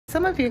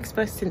Some of you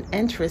expressed an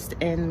interest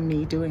in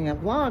me doing a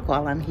vlog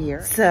while I'm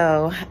here.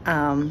 So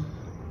come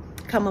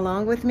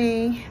along with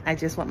me. I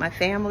just want my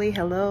family,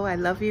 hello, I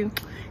love you,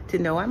 to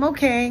know I'm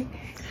okay.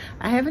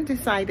 I haven't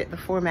decided the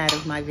format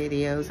of my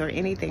videos or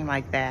anything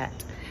like that.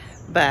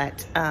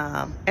 But,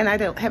 and I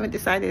haven't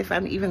decided if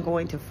I'm even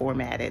going to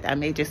format it. I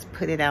may just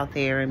put it out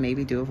there and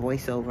maybe do a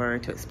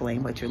voiceover to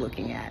explain what you're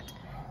looking at.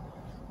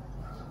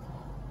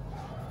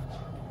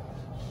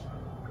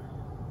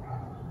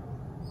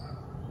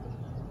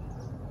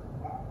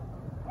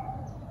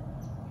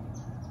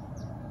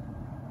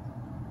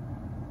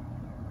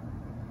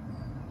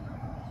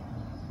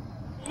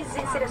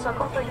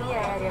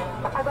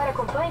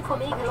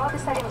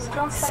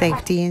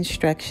 Safety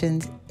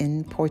instructions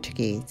in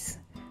Portuguese.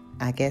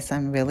 I guess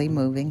I'm really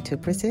moving to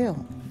Brazil.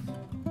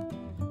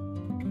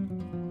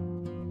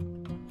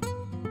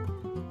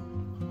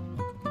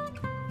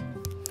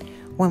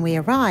 When we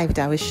arrived,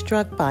 I was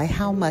struck by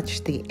how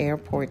much the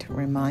airport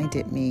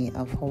reminded me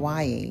of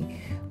Hawaii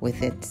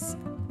with its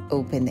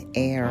open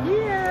air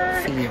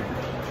feel.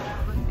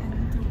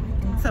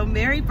 So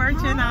Mary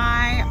Birch and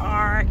I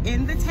are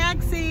in the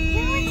taxi.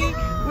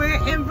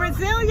 We're in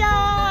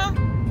Brasilia.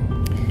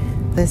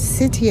 The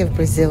city of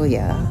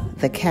Brasilia,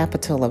 the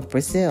capital of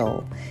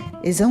Brazil,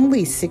 is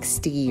only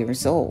 60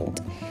 years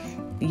old.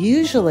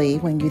 Usually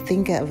when you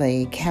think of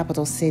a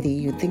capital city,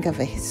 you think of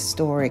a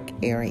historic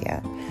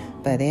area,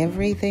 but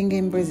everything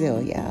in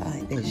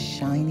Brasilia is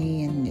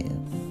shiny and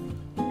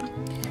new.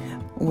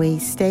 We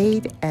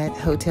stayed at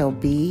Hotel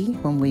B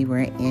when we were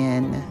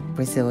in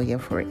Brasilia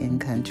for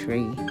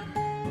in-country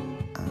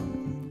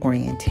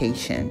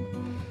orientation,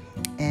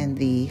 and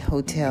the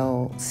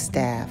hotel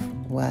staff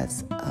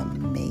was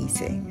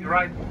amazing.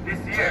 Right,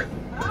 this year,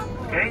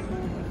 okay,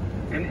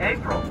 in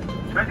April,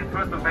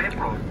 21st of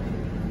April.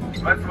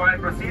 That's why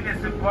Brazil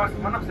is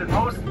one of the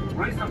most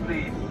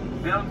recently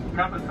built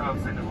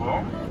capitals in the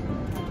world,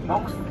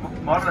 most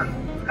modern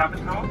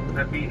capital.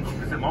 That means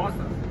it's the most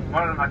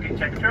modern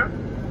architecture.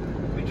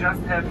 We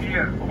just have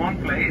here one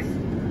place.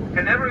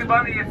 Can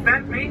everybody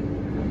stand me?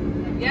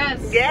 Yes.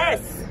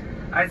 Yes.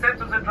 I said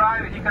to the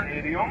driver, he can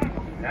stadium,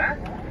 yeah?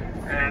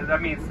 And that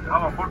means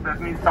our foot.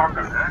 That means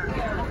soccer,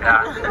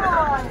 yeah.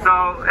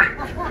 So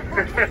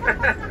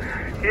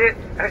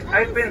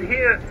I've been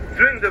here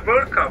during the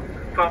World Cup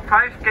for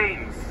 5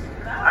 games.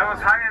 I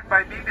was hired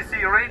by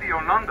BBC Radio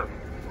London.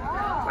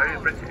 Very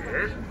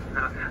British.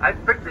 I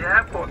picked the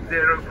airport, the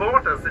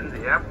reporters in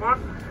the airport,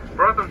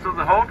 brought them to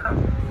the hotel.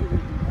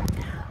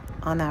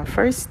 On our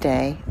first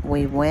day,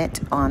 we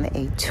went on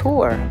a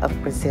tour of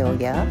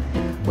Brasilia.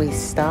 We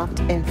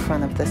stopped in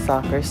front of the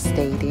soccer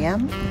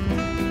stadium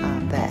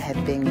that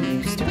had been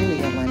used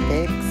during the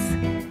Olympics,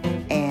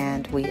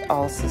 and we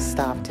also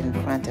stopped in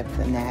front of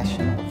the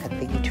National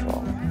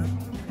Cathedral.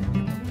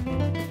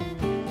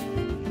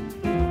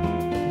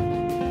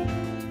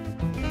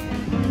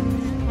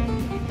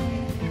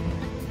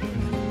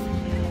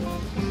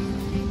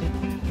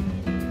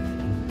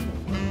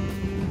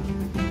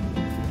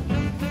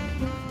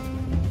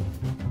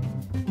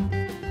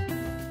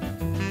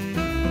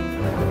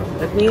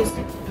 That means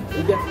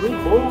you get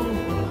reborn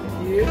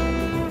here.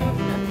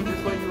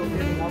 That's why you're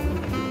getting up to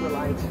the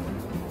light.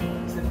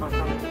 Is it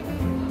fantastic?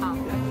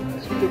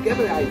 So to get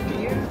an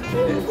idea,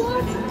 it's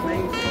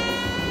amazing.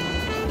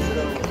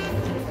 So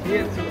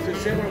here the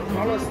several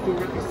colors to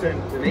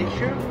represent the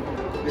nature,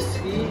 the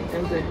sea,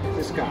 and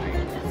the sky.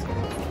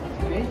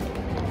 Okay?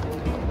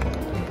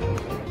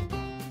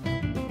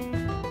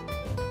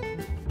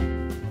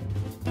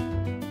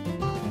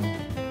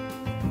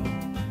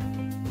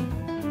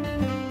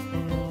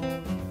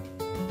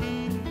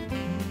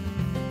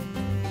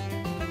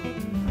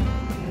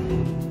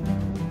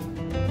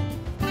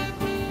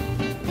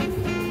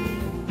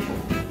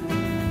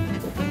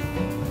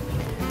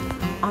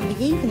 On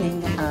the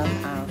evening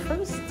of our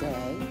first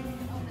day,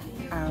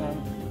 our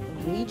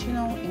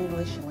regional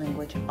English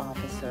language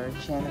officer,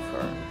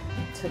 Jennifer,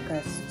 took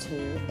us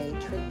to a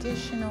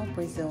traditional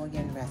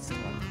Brazilian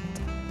restaurant.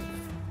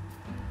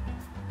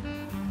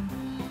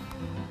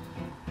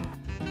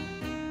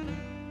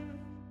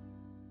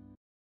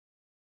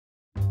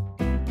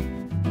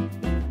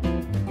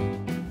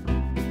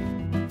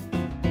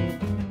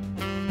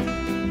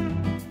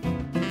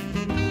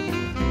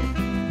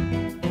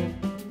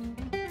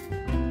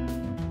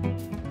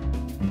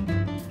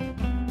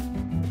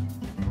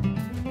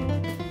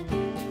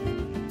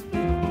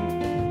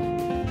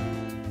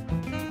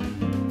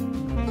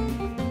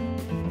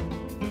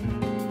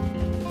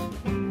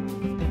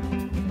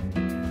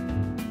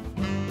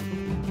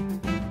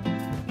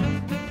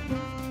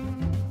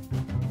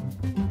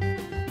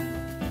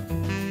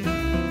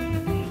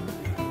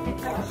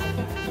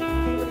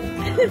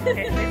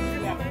 Okay, this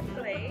is my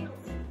plate.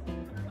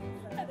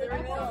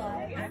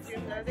 As you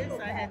notice,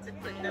 I had to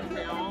put them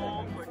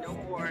down for no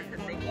more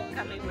because they keep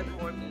coming with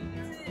more meat.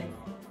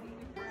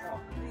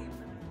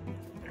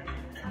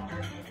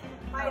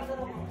 My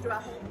little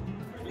drop.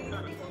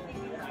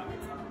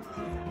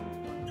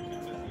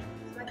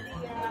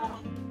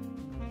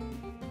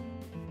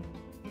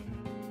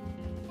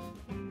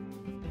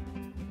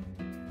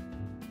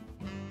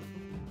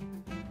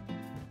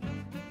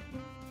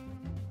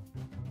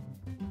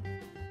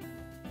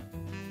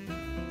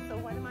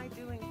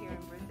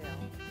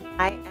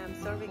 I am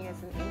serving as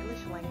an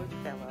English language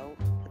fellow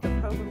with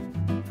a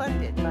program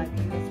funded by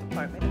the U.S.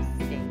 Department of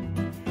State.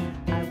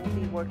 I will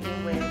be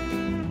working with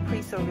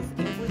pre-service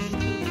English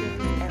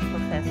teachers and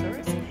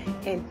professors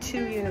in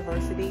 2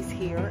 universities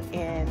here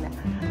in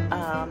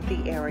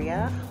the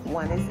area.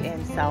 One is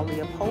in Sao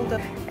Leopoldo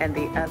and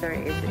the other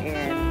is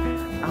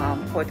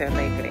in Porto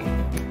Alegre.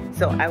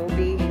 So I will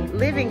be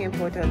living in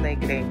Porto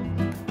Alegre,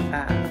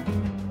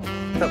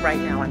 but right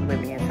now I'm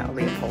living in Sao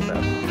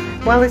Leopoldo.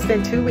 Well, it's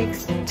been 2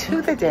 weeks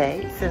to the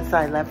day since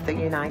I left the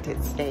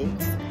United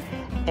States,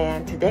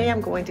 and today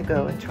I'm going to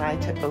go and try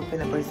to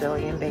open a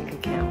Brazilian bank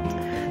account.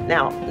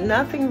 Now,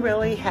 nothing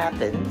really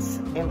happens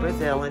in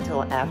Brazil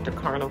until after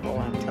Carnival,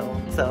 I'm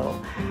told. So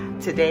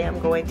today I'm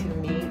going to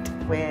meet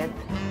with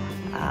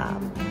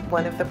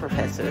one of the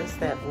professors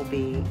that will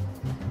be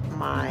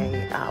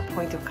my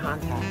point of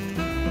contact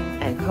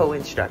and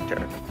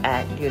co-instructor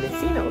at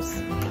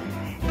Unicinos,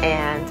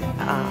 and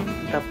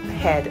the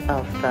head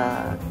of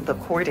the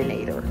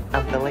coordinator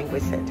of the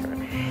Language Center.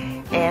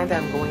 And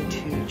I'm going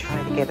to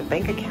try to get a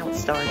bank account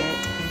started,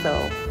 so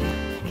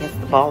I guess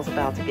the ball's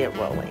about to get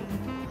rolling.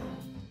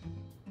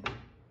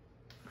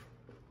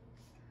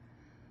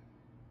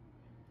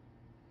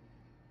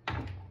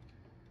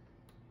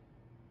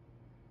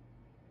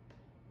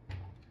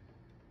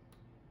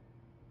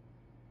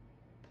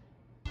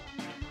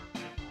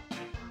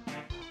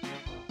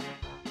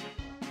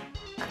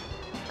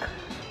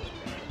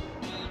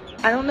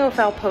 I don't know if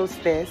I'll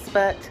post this,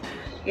 but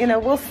you know,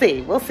 we'll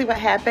see. We'll see what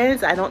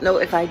happens. I don't know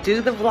if I do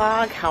the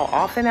vlog, how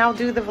often I'll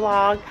do the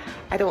vlog.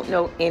 I don't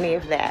know any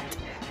of that.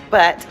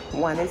 But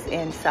one is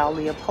in Sao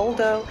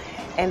Leopoldo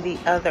and the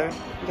other,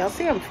 y'all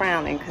see I'm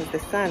frowning because the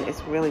sun is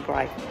really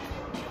bright.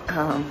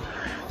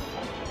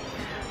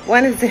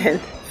 One is in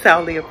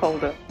Sao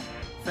Leopoldo.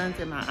 Sun's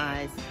in my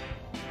eyes.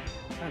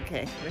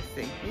 Okay, let's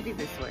see. Maybe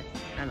this way.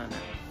 I don't know.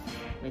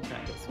 Let me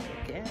try this way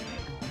again.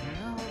 I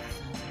don't know.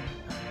 Sun's in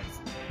my eyes.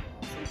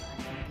 Let's see if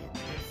I can get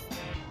this.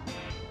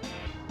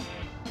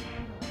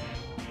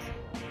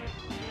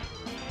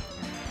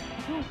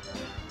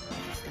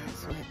 Start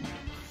sweating.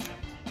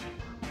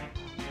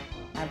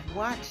 I've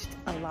watched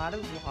a lot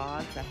of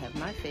vlogs. I have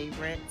my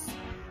favorites.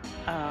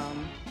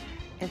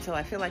 And so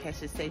I feel like I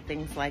should say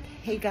things like,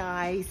 hey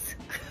guys.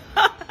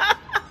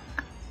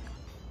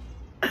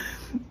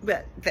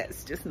 But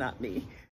that's just not me.